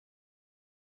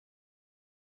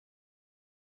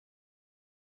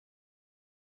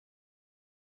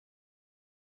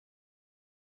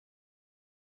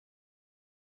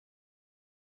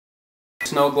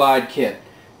Snowglide kit.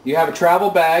 You have a travel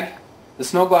bag, the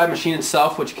Snowglide machine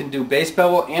itself, which can do base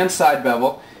bevel and side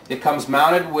bevel. It comes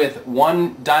mounted with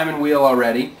one diamond wheel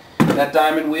already. That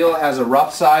diamond wheel has a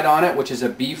rough side on it, which is a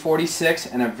B46,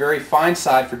 and a very fine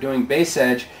side for doing base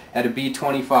edge at a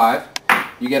B25.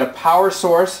 You get a power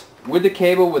source with the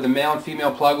cable with a male and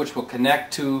female plug, which will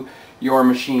connect to your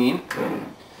machine.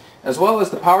 As well as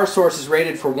the power source is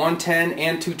rated for 110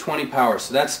 and 220 power.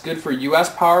 So that's good for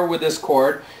US power with this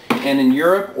cord, and in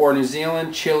Europe or New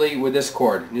Zealand, Chile with this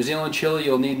cord. New Zealand, Chile,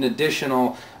 you'll need an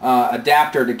additional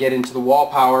adapter to get into the wall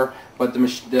power, but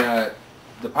the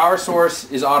power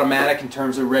source is automatic in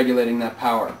terms of regulating that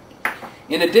power.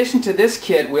 In addition to this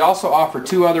kit, we also offer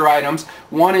two other items.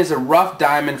 One is a rough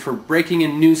diamond for breaking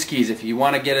in new skis. If you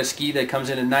want to get a ski that comes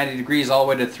in at 90 degrees all the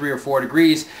way to 3 or 4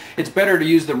 degrees, it's better to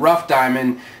use the rough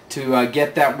diamond to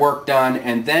get that work done,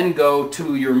 and then go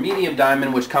to your medium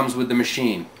diamond, which comes with the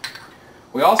machine.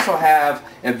 We also have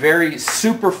a very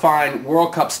super fine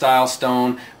World Cup style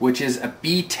stone, which is a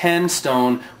B10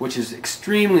 stone, which is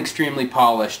extremely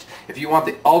polished. If you want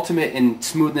the ultimate in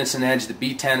smoothness and edge, the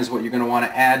B10 is what you're going to want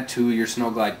to add to your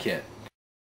Snowglide kit.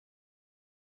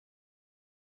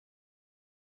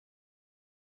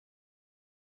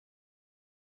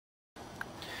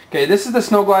 Okay, this is the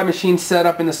Snowglide machine set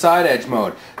up in the side edge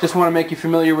mode. Just want to make you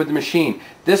familiar with the machine.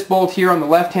 This bolt here on the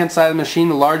left hand side of the machine,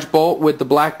 the large bolt with the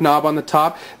black knob on the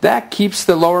top, that keeps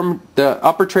the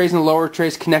upper trays and the lower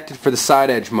trays connected for the side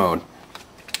edge mode.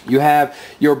 You have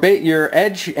your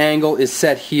edge angle is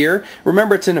set here.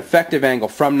 Remember, it's an effective angle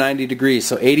from 90 degrees.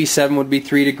 So 87 would be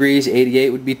 3 degrees, 88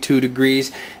 would be 2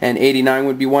 degrees, and 89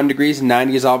 would be 1 degrees, and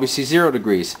 90 is obviously 0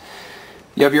 degrees.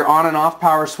 You have your on and off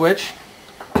power switch.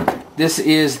 This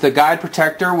is the guide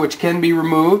protector, which can be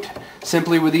removed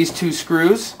simply with these two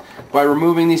screws. By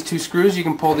removing these two screws, you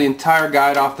can pull the entire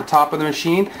guide off the top of the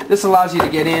machine. This allows you to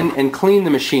get in and clean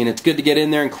the machine. It's good to get in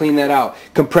there and clean that out.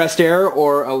 Compressed air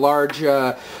or a large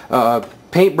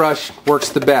paintbrush works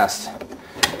the best.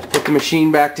 Put the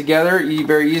machine back together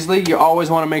very easily. You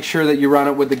always want to make sure that you run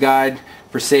it with the guide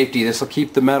for safety. This will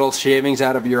keep the metal shavings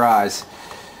out of your eyes.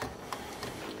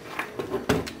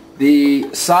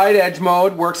 The side edge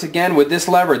mode works again with this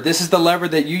lever. This is the lever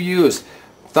that you use.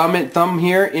 Thumb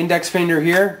here, index finger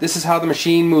here. This is how the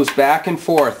machine moves back and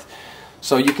forth.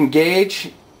 So you can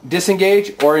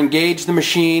disengage or engage the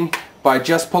machine by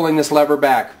just pulling this lever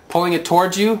back. Pulling it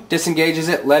towards you disengages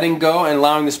it, letting go and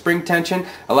allowing the spring tension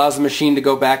allows the machine to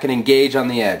go back and engage on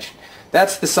the edge.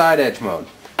 That's the side edge mode.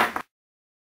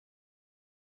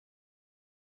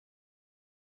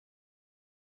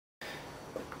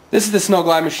 This is the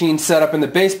Snowglide machine set up in the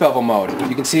base bevel mode.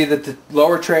 You can see that the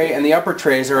lower tray and the upper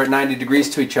trays are at 90 degrees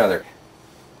to each other.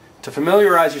 To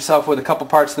familiarize yourself with a couple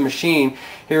parts of the machine,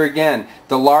 here again,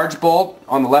 the large bolt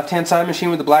on the left-hand side of the machine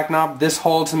with the black knob, this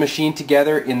holds the machine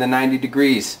together in the 90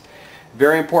 degrees.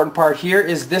 Very important part here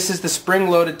is this is the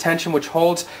spring-loaded tension which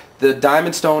holds the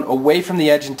diamond stone away from the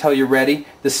edge until you're ready.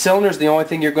 The cylinder is the only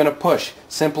thing you're going to push.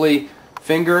 Simply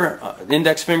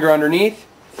index finger underneath,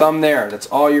 thumb there. That's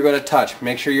all you're going to touch.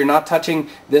 Make sure you're not touching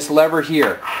this lever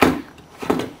here.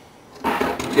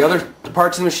 The other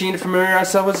parts of the machine to familiarize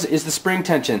yourself with is the spring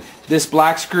tension. This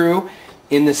black screw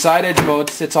in the side edge mode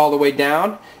sits all the way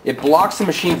down. It blocks the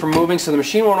machine from moving, so the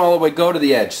machine won't all the way go to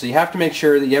the edge. So you have to make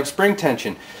sure that you have spring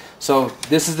tension. So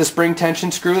this is the spring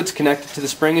tension screw. It's connected to the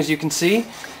spring, as you can see,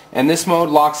 and this mode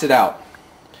locks it out.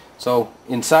 So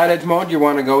in side edge mode, you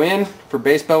want to go in. For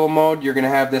base bevel mode, you're going to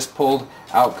have this pulled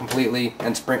out completely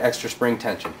and extra spring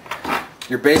tension.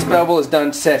 Your base bevel is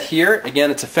done set here.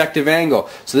 Again, it's effective angle.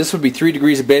 So this would be 3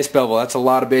 degrees of base bevel. That's a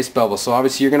lot of base bevel. So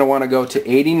obviously you're going to want to go to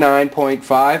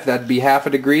 89.5. That'd be half a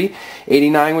degree.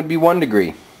 89 would be 1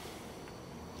 degree.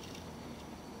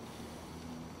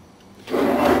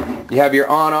 You have your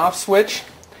on-off switch,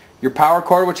 your power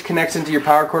cord, which connects into your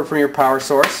power cord from your power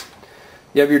source.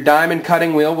 You have your diamond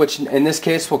cutting wheel, which in this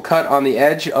case will cut on the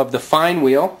edge of the fine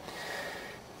wheel.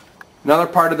 Another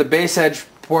part of the base edge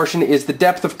portion is the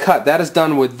depth of cut. That is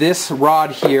done with this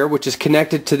rod here, which is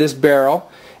connected to this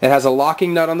barrel. It has a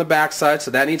locking nut on the back side,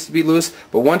 so that needs to be loose.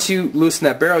 But once you loosen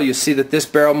that barrel, you see that this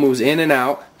barrel moves in and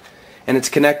out, and it's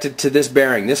connected to this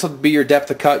bearing. This will be your depth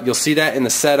of cut. You'll see that in the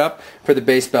setup for the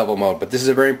base bevel mode. But this is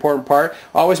a very important part.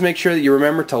 Always make sure that you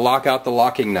remember to lock out the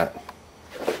locking nut.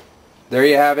 There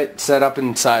you have it, set up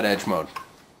in side edge mode.